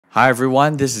Hi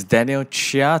everyone, this is Daniel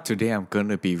Chia. Today I'm going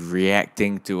to be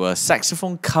reacting to a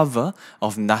saxophone cover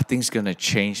of Nothing's Gonna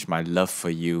Change My Love for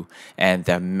You. And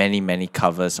there are many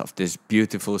covers of this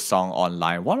beautiful song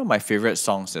online. One of my favorite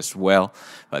songs as well.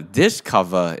 But this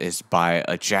cover is by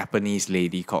a Japanese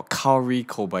lady called Kaori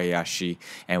Kobayashi.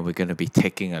 And we're going to be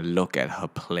taking a look at her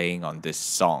playing on this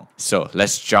song. So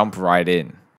let's jump right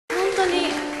in. 本当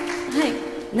に、は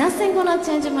い、Nothing gonna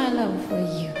change my love for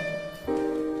you.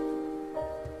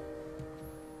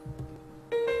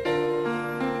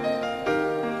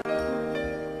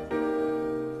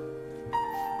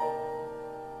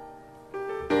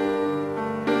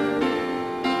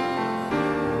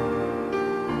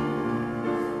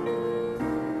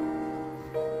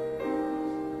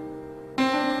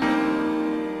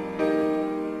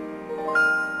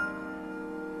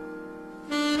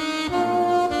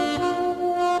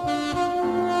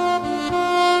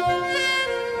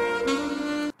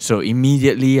 So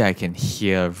immediately I can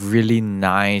hear really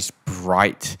nice,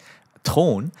 bright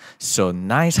tone. So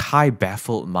nice high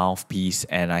baffled mouthpiece,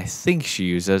 and I think she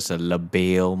uses a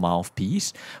labelle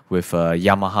mouthpiece with a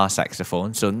Yamaha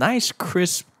saxophone. So nice,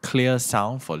 crisp, clear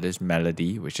sound for this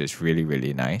melody, which is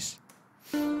really nice.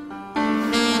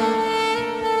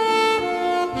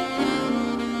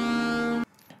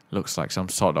 Looks like some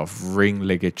sort of ring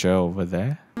ligature over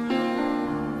there.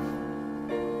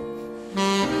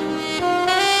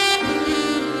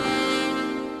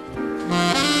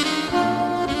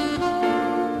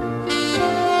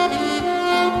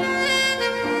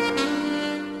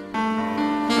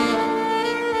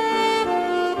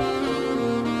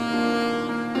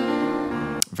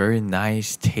 Very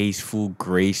nice, tasteful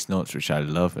grace notes, which I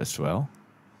love as well.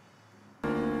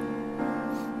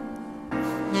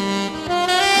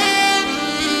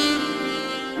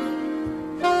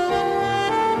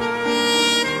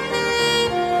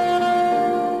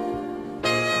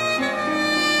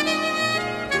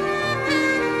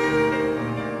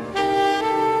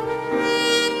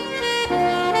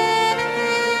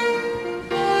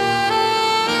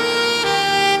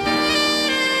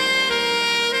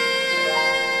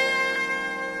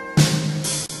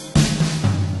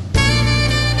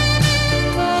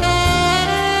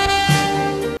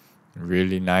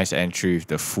 Really nice entry with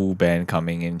the full band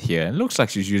coming in here. It looks like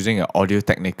she's using an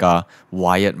Audio-Technica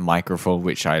wired microphone,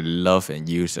 which I love and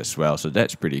use as well. So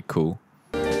that's pretty cool.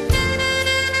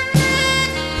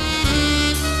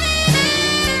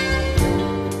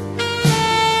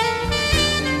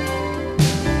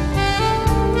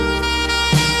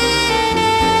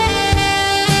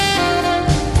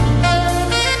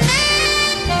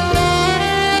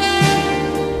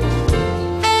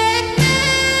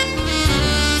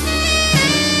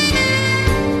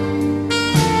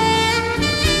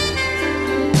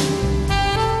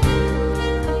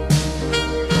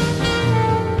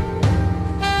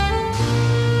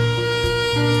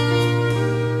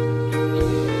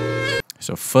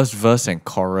 So first verse and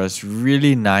chorus,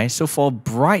 really nice. So for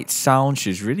bright sound,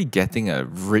 she's really getting a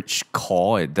rich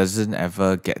core. It doesn't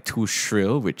ever get too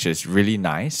shrill, which is really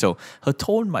nice. So her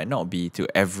tone might not be to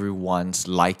everyone's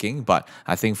liking, but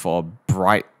I think for a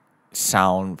bright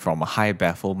sound from a high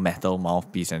baffle metal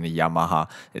mouthpiece and a Yamaha,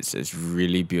 it's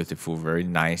really beautiful, very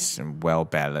nice and well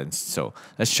balanced. So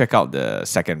let's check out the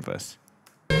second verse.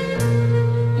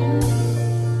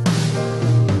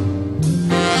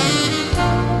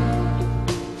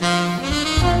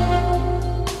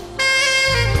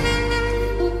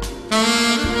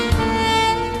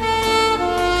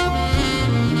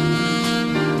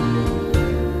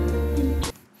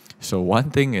 So one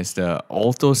thing is the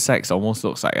alto sax almost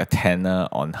looks like a tenor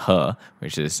on her,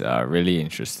 which is really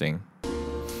interesting.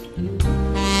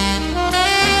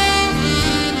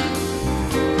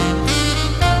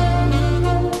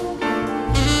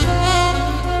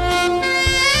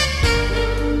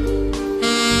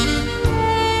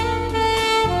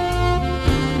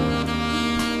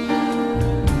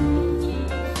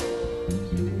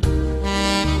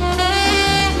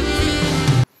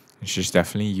 She's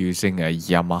definitely using a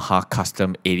Yamaha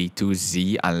Custom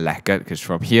 82Z unlacquered, because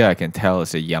from here I can tell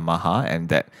it's a Yamaha, and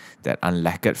that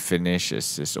unlacquered finish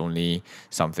is only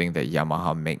something that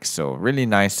Yamaha makes. So really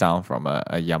nice sound from a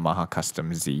Yamaha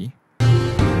Custom Z.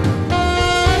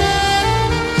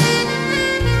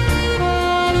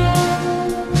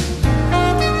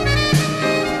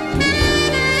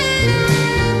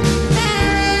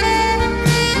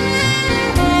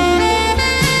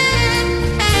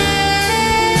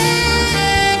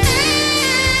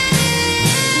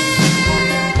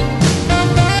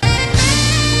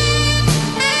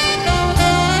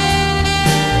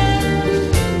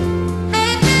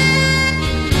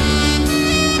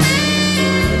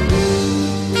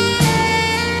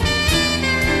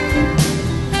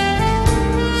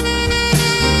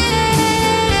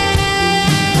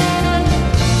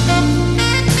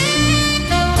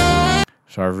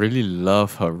 really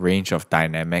love her range of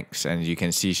dynamics, and you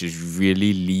can see she's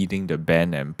really leading the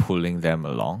band and pulling them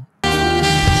along.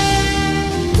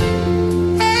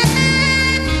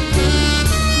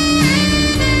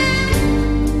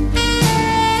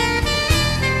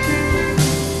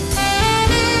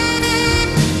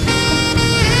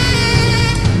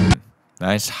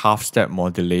 Nice half-step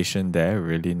modulation there,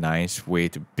 really nice way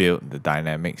to build the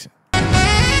dynamics.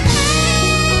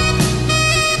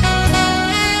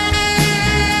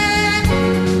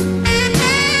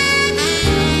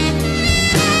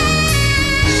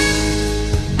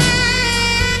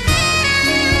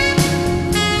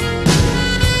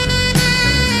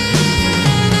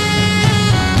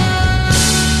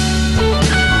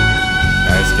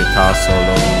 Nice guitar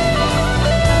solo.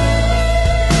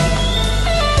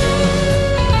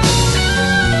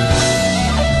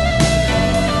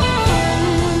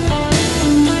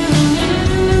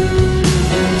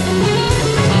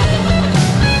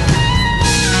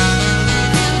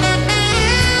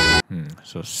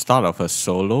 So start of a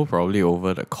solo, probably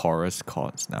over the chorus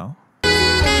chords now.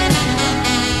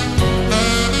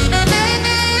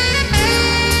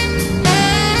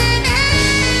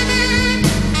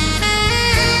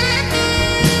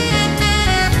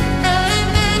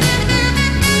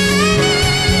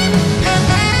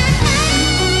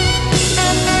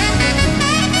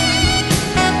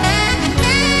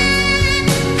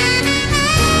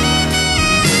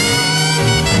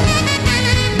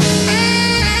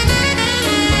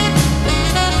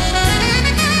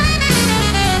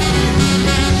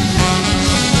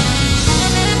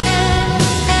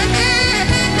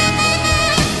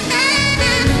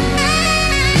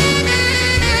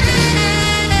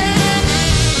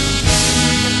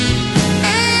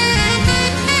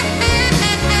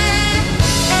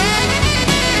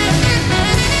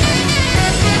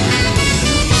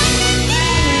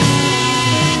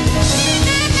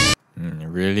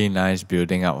 Really nice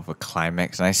building up of a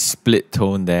climax. Nice split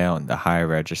tone there on the high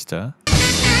register.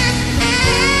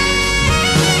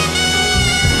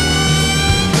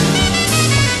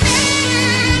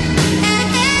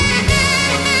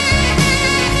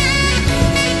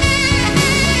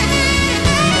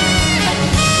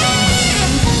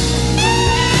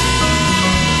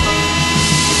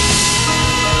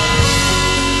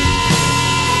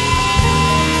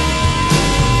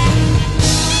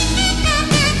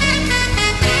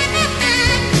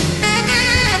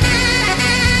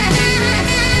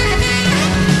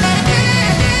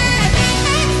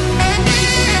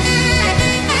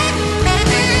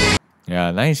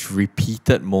 Yeah, nice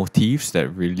repeated motifs that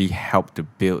really help to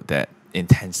build that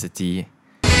intensity.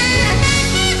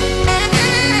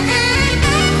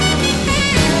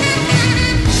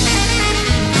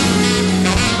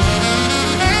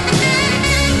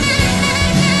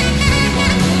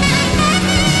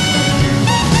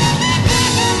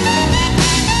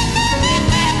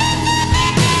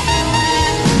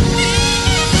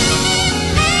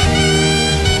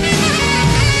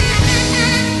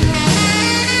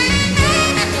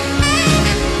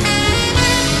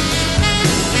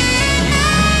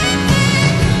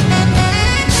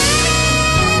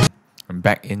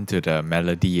 Back into the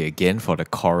melody again for the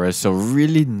chorus. So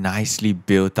really nicely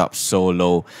built up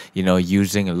solo,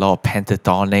 using a lot of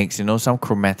pentatonics, some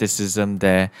chromaticism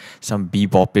there, some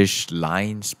bebopish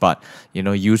lines, but,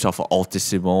 use of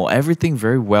altissimo, everything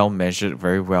very well measured,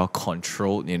 very well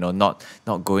controlled, not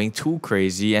going too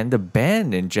crazy. And the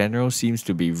band in general seems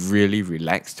to be really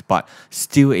relaxed, but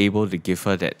still able to give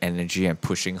her that energy and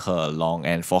pushing her along.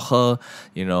 And for her,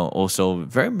 also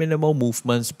very minimal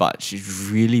movements, but she's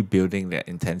really building that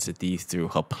intensity through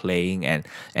her playing and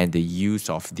the use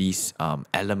of these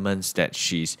elements that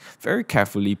she's very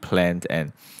carefully planned.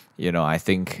 And I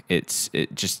think it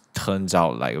just turns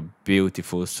out like a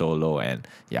beautiful solo, and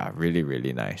yeah, really,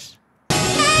 really nice.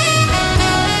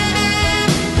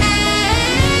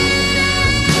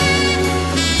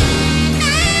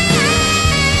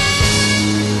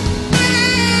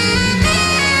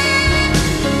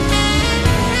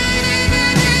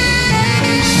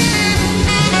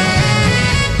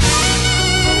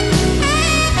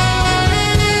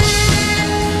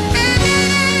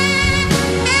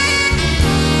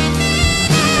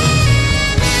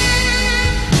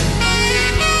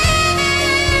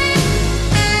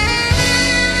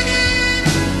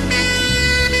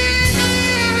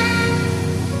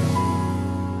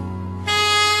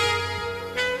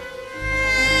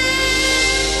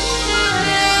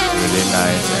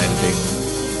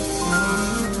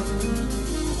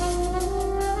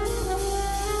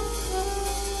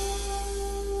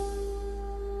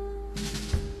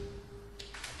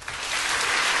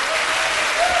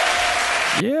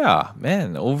 Yeah,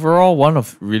 man. Overall, one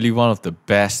of the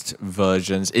best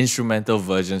versions, instrumental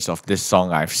versions of this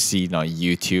song I've seen on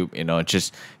YouTube.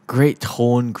 Just great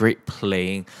tone, great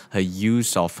playing. Her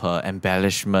use of her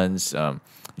embellishments,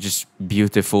 just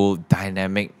beautiful,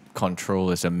 dynamic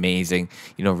control is amazing.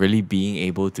 Really being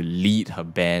able to lead her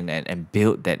band and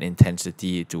build that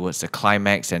intensity towards the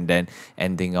climax and then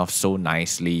ending off so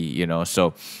nicely.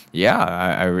 So yeah,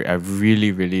 I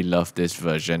really, really love this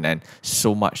version and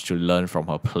so much to learn from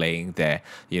her playing there.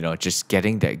 Just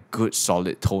getting that good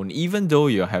solid tone, even though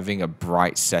you're having a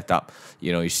bright setup,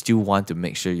 you still want to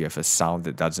make sure you have a sound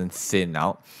that doesn't thin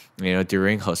out.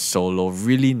 During her solo,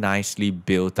 really nicely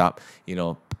built up,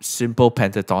 simple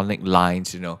pentatonic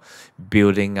lines,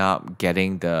 building up,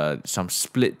 getting some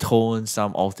split tones,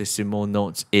 some altissimo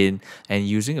notes in, and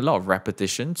using a lot of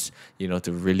repetitions,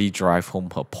 to really drive home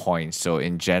her point. So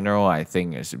in general, I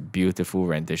think it's a beautiful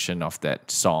rendition of that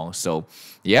song. So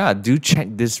yeah, do check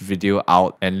this video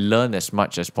out and learn as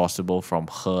much as possible from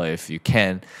her if you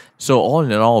can. So all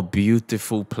in all,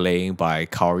 beautiful playing by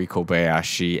Kaori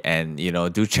Kobayashi, and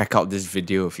do check out this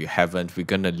video if you haven't. We're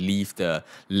gonna leave the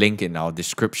link in our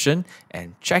description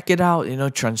and check it out,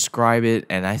 transcribe it,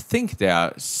 and I think there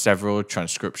are several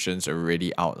transcriptions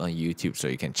already out on YouTube, so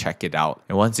you can check it out.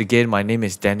 And once again, my name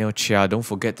is Daniel Chia. Don't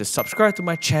forget to subscribe to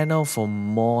my channel for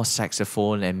more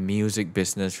saxophone and music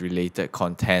business related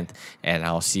content, and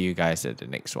I'll see you guys at the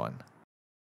next one.